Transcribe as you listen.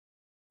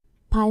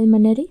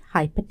Pulmonary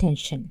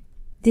hypertension.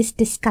 This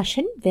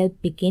discussion will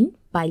begin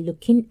by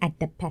looking at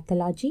the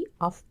pathology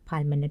of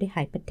pulmonary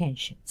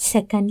hypertension.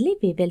 Secondly,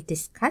 we will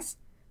discuss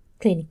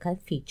clinical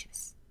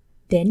features.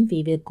 Then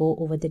we will go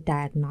over the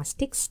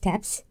diagnostic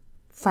steps,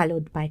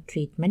 followed by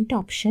treatment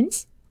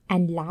options.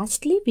 And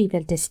lastly, we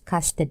will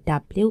discuss the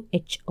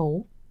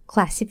WHO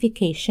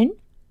classification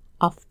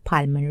of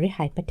pulmonary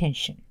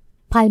hypertension.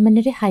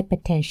 Pulmonary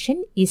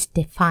hypertension is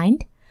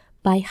defined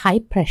by high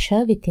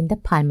pressure within the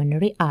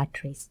pulmonary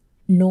arteries.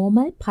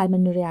 Normal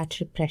pulmonary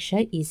artery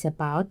pressure is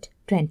about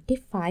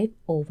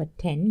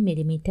 25/10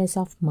 millimeters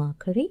of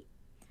mercury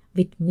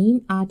with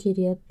mean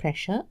arterial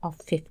pressure of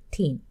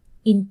 15.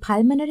 In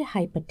pulmonary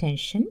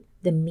hypertension,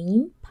 the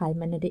mean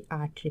pulmonary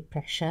artery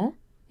pressure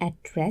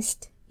at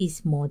rest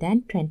is more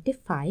than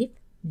 25,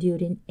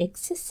 during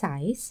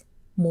exercise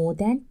more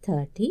than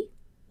 30,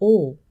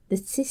 or the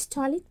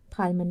systolic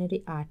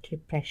pulmonary artery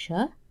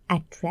pressure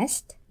at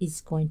rest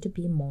is going to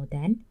be more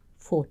than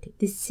 40.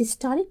 This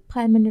systolic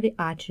pulmonary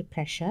artery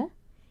pressure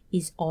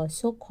is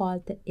also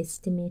called the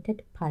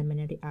estimated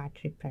pulmonary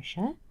artery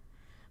pressure,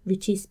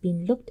 which is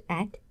being looked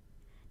at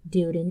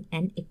during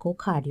an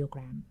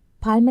echocardiogram.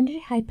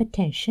 Pulmonary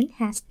hypertension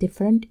has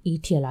different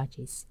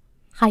etiologies.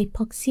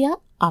 Hypoxia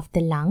of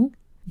the lung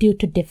due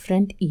to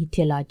different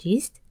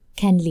etiologies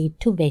can lead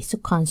to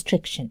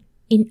vasoconstriction.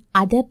 In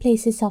other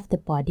places of the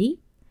body,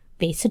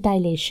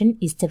 vasodilation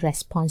is the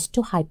response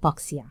to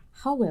hypoxia.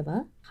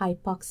 However,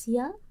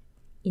 hypoxia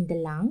in the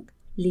lung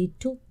lead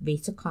to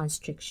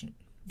vasoconstriction.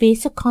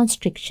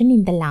 Vasoconstriction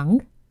in the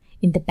lung,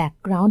 in the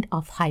background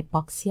of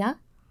hypoxia,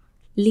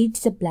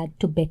 leads the blood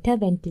to better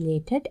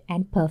ventilated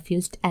and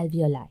perfused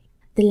alveoli.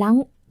 The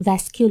lung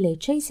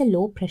vasculature is a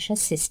low-pressure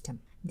system.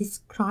 This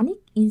chronic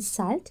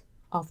insult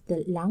of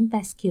the lung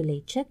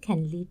vasculature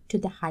can lead to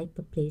the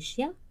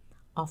hyperplasia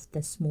of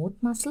the smooth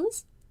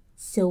muscles.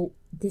 So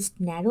this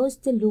narrows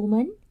the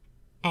lumen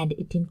and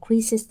it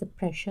increases the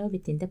pressure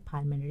within the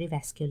pulmonary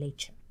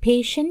vasculature.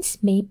 Patients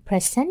may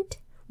present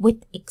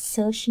with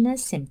exertional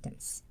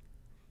symptoms.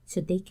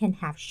 So they can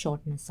have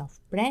shortness of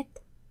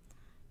breath,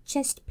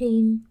 chest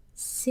pain,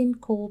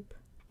 syncope,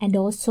 and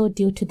also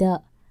due to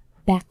the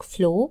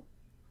backflow,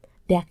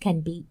 there can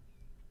be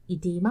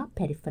edema,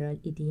 peripheral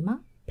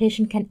edema.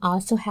 Patient can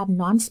also have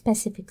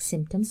non-specific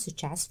symptoms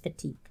such as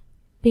fatigue.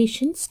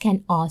 Patients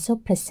can also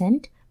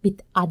present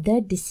with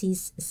other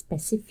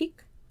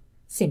disease-specific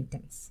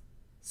symptoms.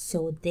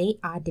 So they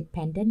are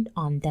dependent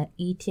on the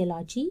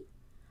etiology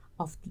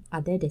of the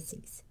other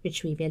disease,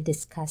 which we will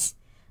discuss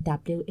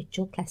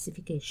WHO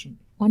classification.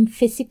 On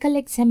physical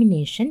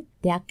examination,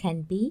 there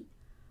can be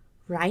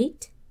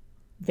right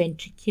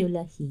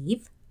ventricular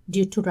heave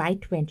due to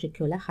right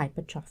ventricular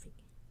hypertrophy,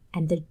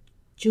 and the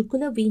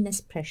jugular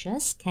venous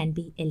pressures can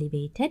be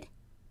elevated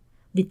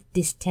with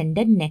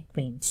distended neck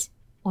veins.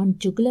 On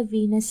jugular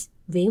venous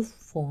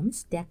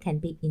waveforms, there can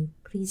be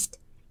increased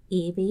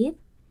A wave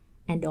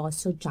and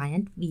also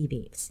giant V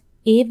waves.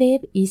 A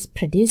wave is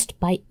produced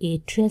by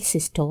atrial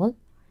systole,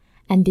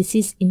 and this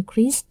is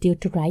increased due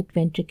to right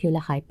ventricular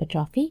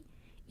hypertrophy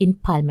in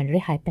pulmonary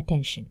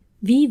hypertension.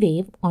 V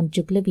wave on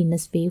jugular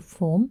venous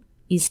waveform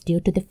is due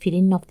to the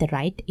filling of the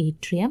right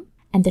atrium,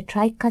 and the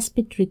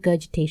tricuspid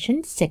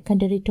regurgitation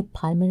secondary to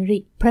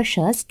pulmonary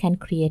pressures can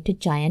create a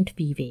giant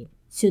V wave.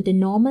 So the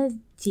normal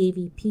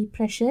JVP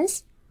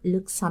pressures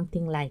look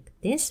something like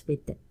this,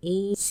 with the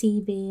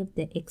AC wave,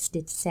 the X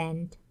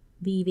descent,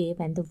 V wave,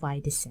 and the Y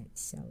descent.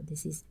 So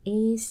this is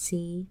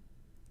AC,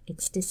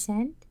 X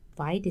descent,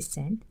 Y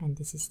descent, and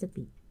this is the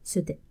V.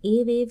 So the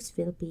A waves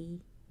will be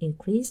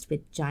increased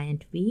with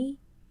giant V.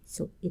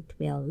 So it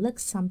will look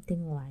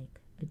something like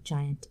a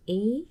giant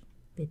A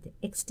with the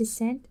X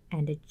descent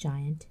and a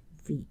giant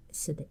V.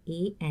 So the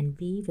A and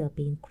V will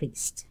be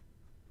increased.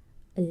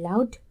 A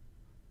loud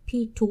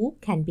P2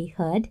 can be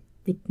heard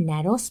with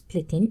narrow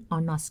splitting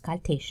on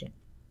auscultation.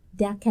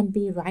 There can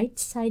be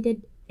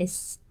right-sided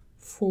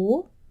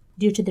S4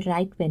 due to the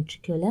right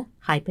ventricular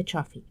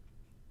hypertrophy.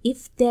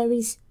 If there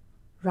is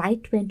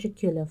right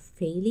ventricular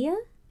failure,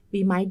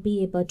 we might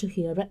be able to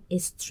hear a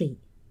S3,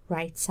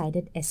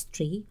 right-sided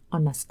S3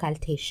 on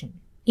auscultation.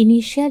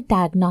 Initial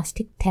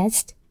diagnostic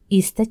test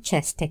is the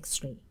chest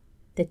X-ray.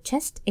 The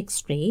chest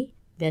X-ray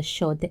will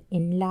show the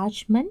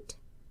enlargement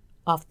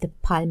of the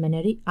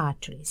pulmonary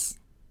arteries,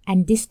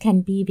 and this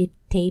can be with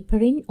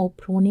tapering or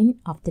pruning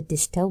of the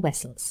distal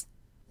vessels.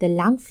 The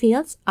lung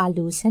fields are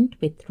loosened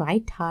with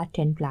right heart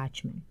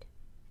enlargement.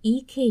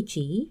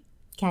 EKG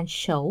can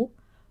show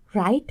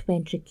right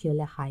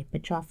ventricular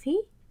hypertrophy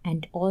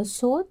and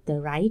also the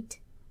right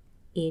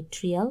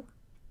atrial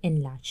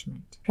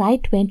enlargement.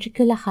 Right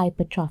ventricular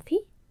hypertrophy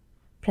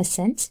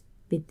presents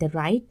with the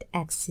right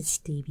axis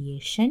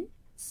deviation.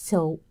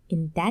 So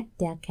in that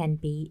there can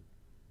be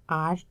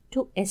R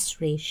to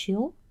S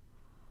ratio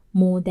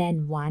more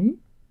than 1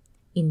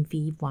 in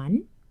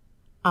V1.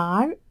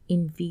 R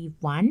in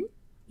V1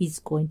 is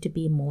going to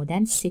be more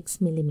than 6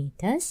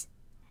 millimeters,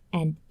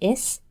 and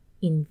S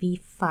in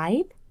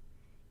V5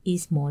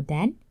 is more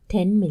than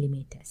 10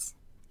 millimeters.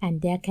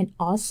 And there can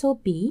also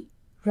be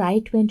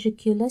right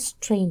ventricular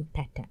strain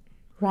pattern.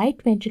 Right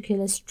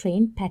ventricular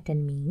strain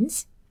pattern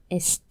means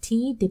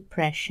ST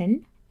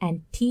depression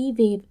and T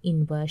wave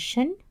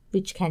inversion,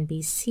 which can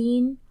be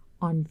seen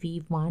on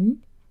V1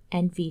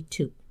 and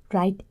V2.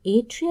 Right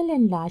atrial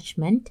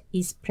enlargement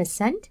is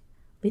present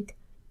with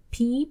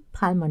P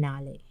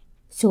pulmonale.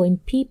 So in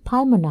P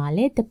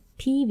pulmonale, the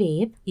P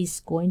wave is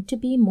going to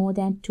be more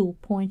than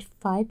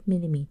 2.5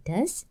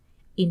 millimeters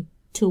in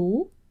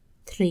 2,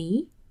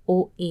 3,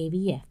 or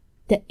AVF.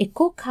 The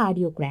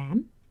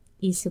echocardiogram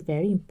is a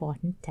very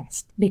important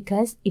test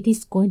because it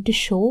is going to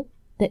show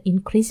the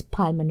increased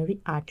pulmonary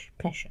artery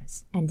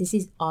pressures, and this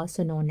is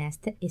also known as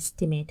the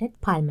estimated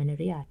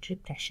pulmonary artery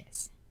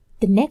pressures.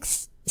 The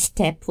next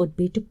step would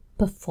be to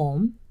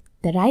perform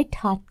the right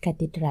heart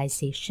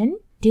catheterization.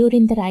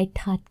 During the right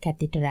heart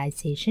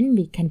catheterization,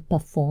 we can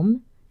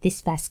perform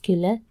this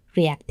vascular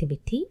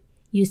reactivity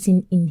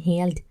using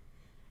inhaled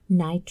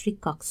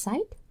nitric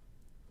oxide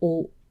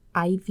or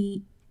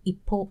IV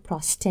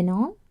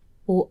ipoprostenol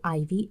or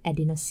IV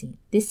adenosine.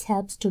 This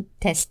helps to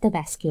test the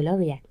vascular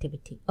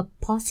reactivity. A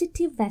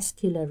positive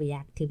vascular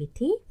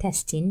reactivity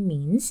testing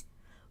means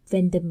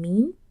when the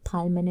mean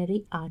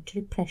pulmonary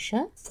artery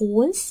pressure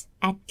falls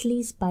at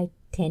least by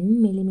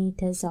 10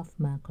 millimeters of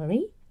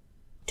mercury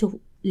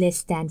to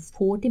less than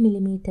 40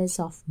 millimeters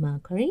of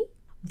mercury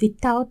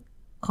without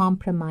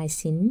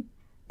compromising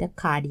the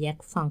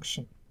cardiac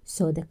function.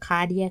 So the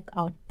cardiac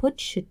output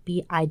should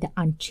be either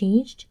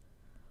unchanged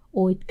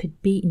or it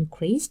could be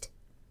increased,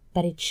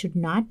 but it should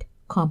not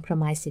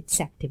compromise its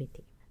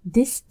activity.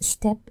 This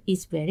step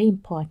is very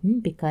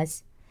important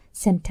because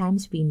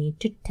sometimes we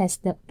need to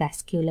test the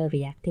vascular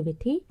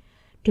reactivity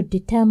to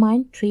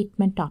determine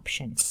treatment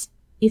options.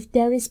 If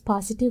there is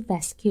positive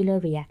vascular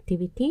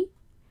reactivity,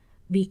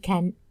 we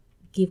can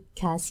give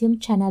calcium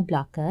channel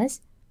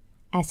blockers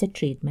as a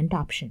treatment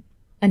option.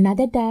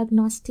 Another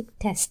diagnostic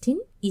testing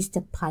is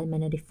the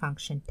pulmonary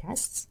function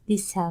tests.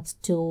 This helps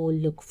to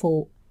look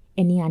for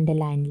any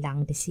underlying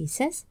lung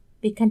diseases.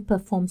 We can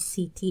perform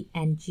CT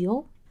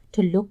angio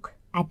to look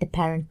at the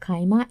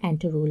parenchyma and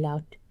to rule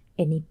out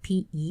any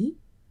PE.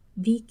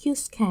 VQ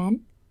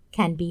scan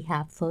can be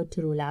helpful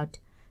to rule out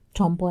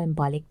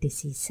thromboembolic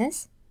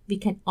diseases. We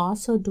can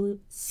also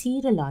do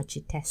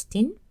serology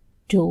testing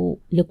to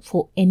look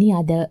for any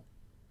other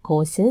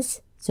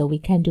causes. So we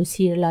can do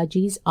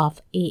serologies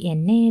of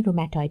ANA,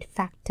 rheumatoid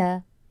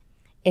factor,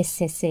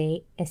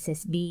 SSA,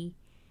 SSB,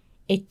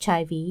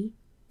 HIV.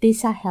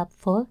 These are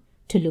helpful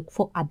to look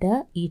for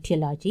other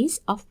etiologies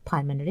of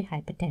pulmonary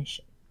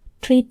hypertension.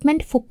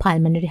 Treatment for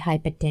pulmonary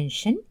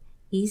hypertension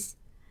is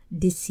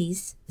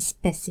disease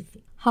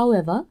specific.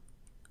 However,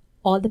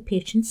 all the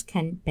patients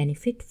can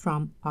benefit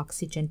from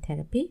oxygen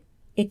therapy,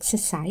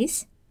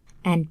 exercise,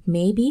 and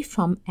maybe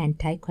from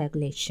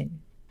anticoagulation,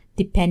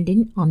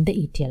 depending on the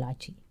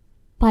etiology.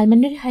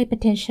 Pulmonary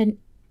hypertension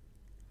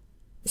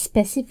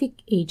specific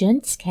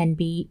agents can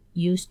be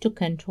used to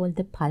control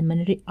the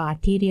pulmonary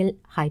arterial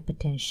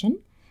hypertension,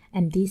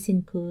 and these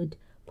include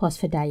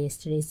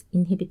phosphodiesterase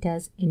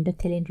inhibitors,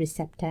 endothelin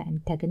receptor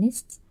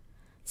antagonists,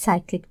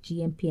 cyclic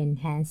GMP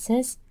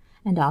enhancers,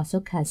 and also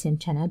calcium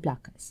channel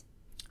blockers.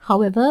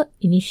 However,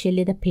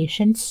 initially the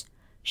patients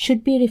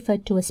should be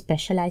referred to a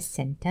specialized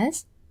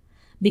centers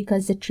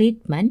because the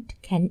treatment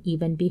can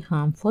even be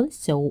harmful.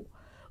 So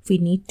we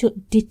need to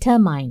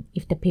determine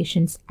if the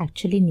patients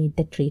actually need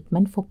the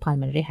treatment for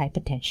pulmonary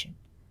hypertension,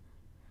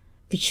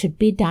 which should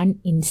be done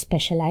in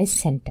specialized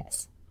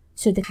centers.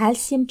 So the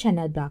calcium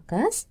channel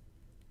blockers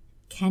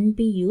can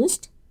be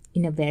used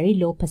in a very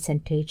low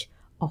percentage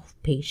of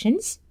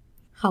patients.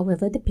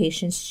 However, the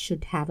patients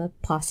should have a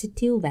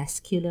positive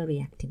vascular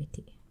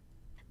reactivity.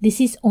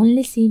 This is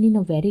only seen in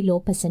a very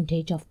low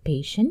percentage of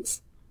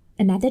patients.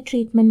 Another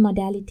treatment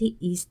modality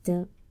is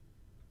the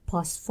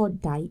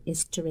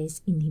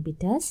phosphodiesterase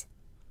inhibitors,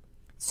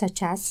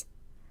 such as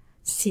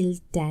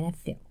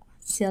sildenafil.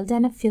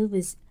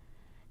 Sildenafil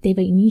they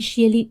were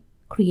initially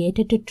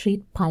created to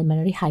treat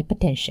pulmonary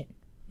hypertension.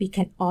 We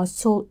can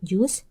also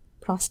use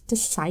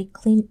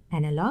prostacyclin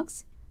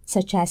analogs,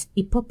 such as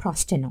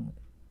ipoprostenol,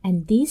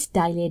 and these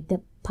dilate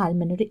the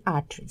pulmonary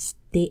arteries.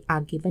 They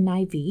are given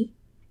IV.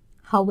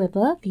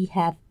 However, we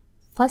have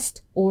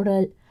first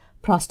oral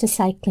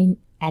prostacyclin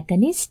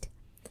agonist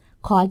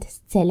called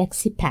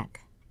selexipag.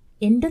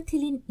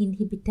 Endothelin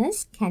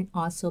inhibitors can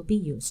also be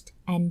used,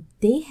 and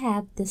they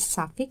have the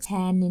suffix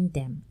tan in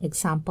them.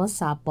 Examples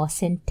are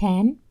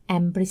bosentan,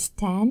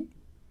 ambristan,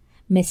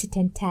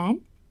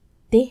 mesitentan.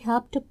 They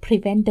help to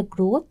prevent the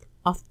growth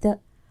of the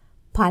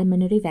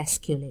pulmonary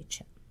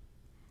vasculature.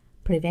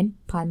 Prevent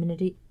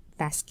pulmonary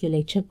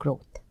vasculature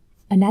growth.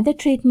 Another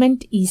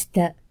treatment is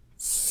the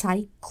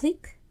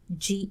cyclic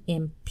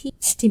GMP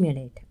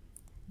stimulator.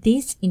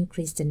 These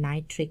increase the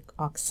nitric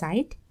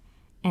oxide,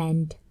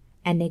 and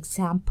an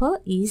example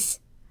is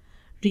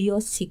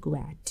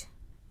riociguat.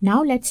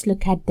 Now let's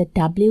look at the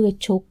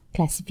WHO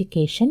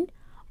classification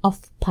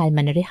of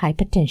pulmonary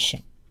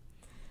hypertension.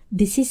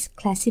 This is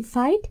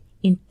classified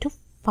into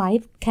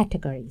 5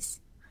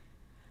 categories.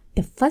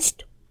 The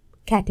first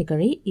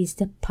category is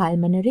the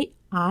pulmonary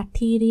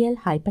arterial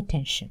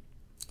hypertension.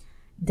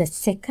 The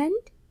second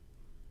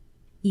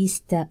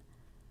is the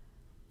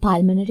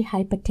pulmonary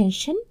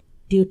hypertension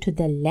due to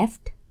the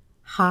left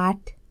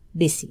heart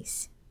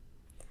disease.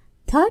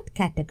 Third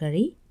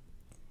category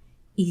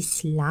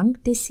is lung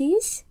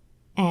disease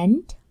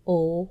and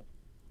or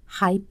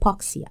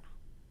hypoxia.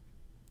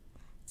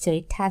 So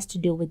it has to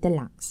do with the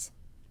lungs.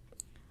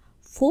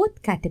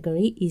 Fourth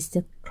category is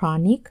the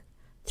chronic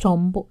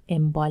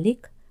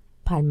thromboembolic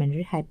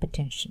pulmonary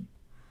hypertension.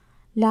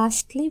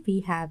 Lastly,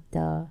 we have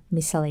the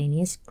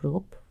miscellaneous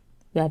group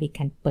where we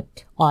can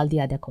put all the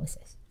other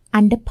causes.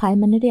 Under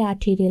pulmonary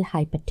arterial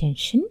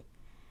hypertension,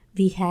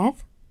 we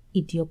have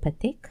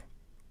idiopathic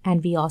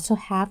and we also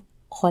have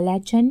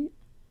collagen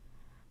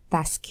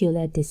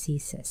vascular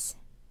diseases.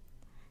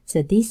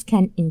 So these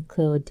can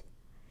include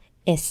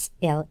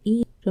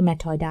SLE,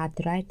 rheumatoid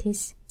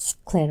arthritis,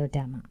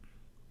 scleroderma.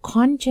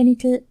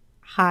 Congenital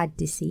heart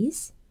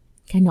disease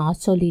can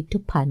also lead to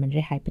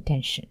pulmonary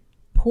hypertension.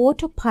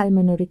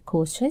 Portopulmonary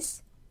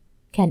causes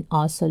can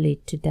also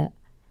lead to the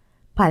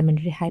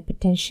pulmonary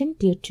hypertension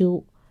due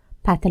to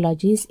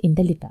pathologies in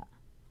the liver.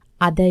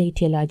 Other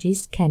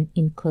etiologies can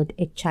include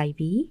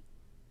HIV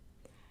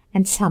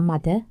and some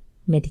other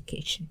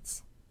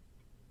medications.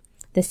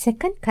 The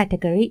second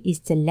category is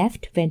the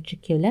left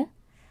ventricular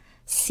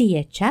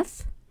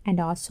CHF and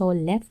also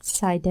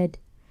left-sided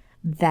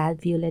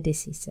valvular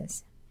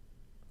diseases.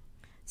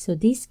 So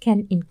these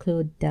can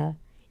include the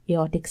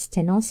aortic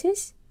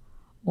stenosis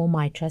or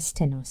mitral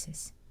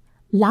stenosis.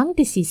 Lung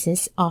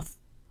diseases of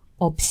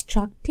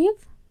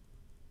obstructive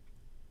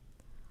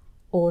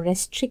or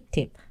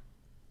restrictive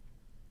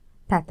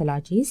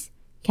pathologies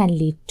can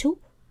lead to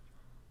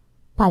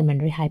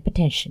pulmonary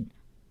hypertension.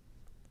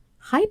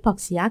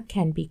 Hypoxia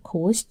can be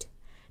caused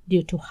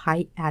due to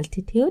high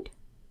altitude,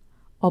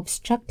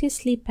 obstructive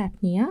sleep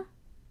apnea,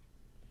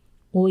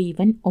 or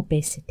even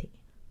obesity.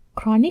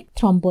 Chronic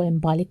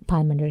thromboembolic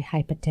pulmonary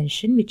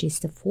hypertension, which is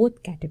the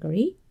fourth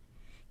category,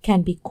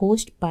 can be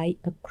caused by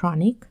a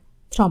chronic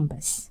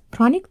thrombus.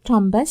 Chronic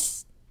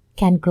thrombus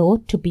can grow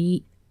to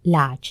be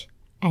large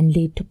and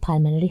lead to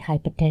pulmonary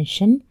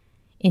hypertension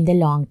in the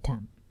long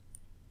term.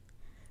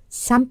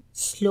 Some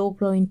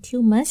slow-growing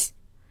tumors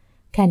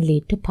can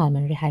lead to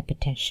pulmonary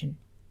hypertension,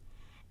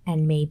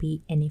 and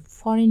maybe any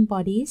foreign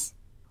bodies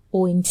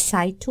or in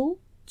situ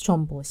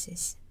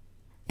thrombosis.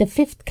 The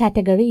fifth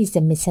category is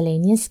the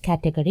miscellaneous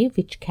category,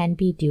 which can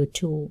be due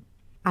to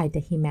either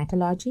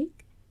hematologic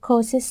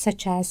causes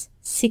such as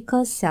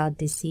sickle cell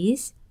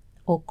disease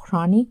or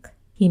chronic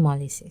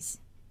hemolysis.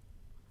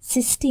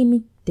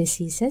 Systemic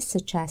diseases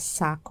such as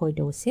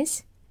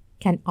sarcoidosis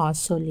can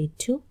also lead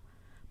to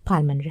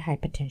pulmonary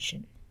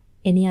hypertension.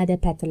 Any other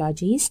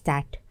pathologies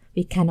that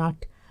we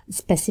cannot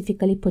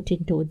specifically put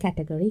into a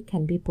category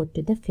can be put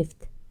to the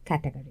fifth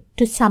category.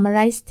 To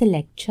summarize the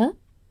lecture,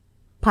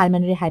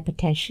 pulmonary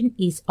hypertension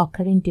is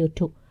occurring due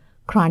to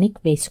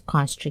chronic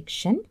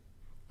vasoconstriction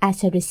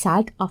as a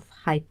result of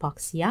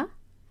hypoxia,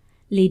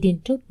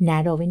 leading to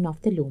narrowing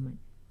of the lumen.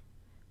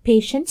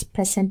 Patients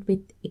present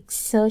with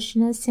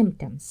exertional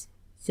symptoms,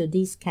 so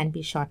these can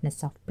be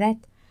shortness of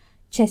breath,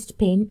 chest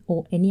pain,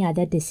 or any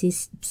other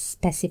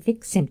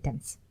disease-specific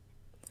symptoms.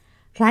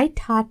 Right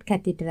heart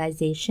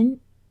catheterization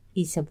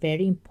is a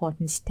very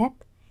important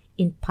step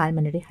in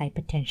pulmonary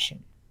hypertension.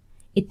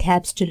 It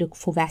helps to look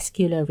for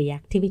vascular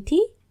reactivity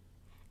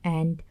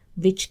and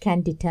which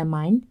can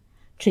determine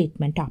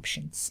treatment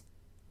options.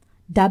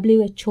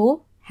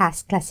 WHO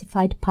has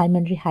classified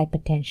pulmonary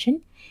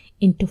hypertension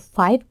into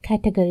 5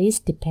 categories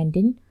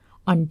depending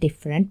on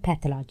different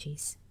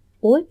pathologies.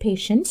 All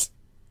patients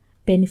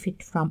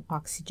benefit from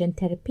oxygen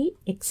therapy,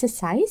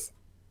 exercise,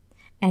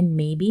 and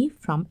maybe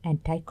from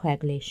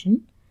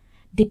anticoagulation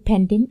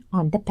depending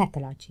on the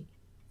pathology.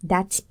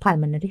 That's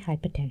pulmonary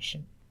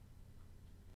hypertension.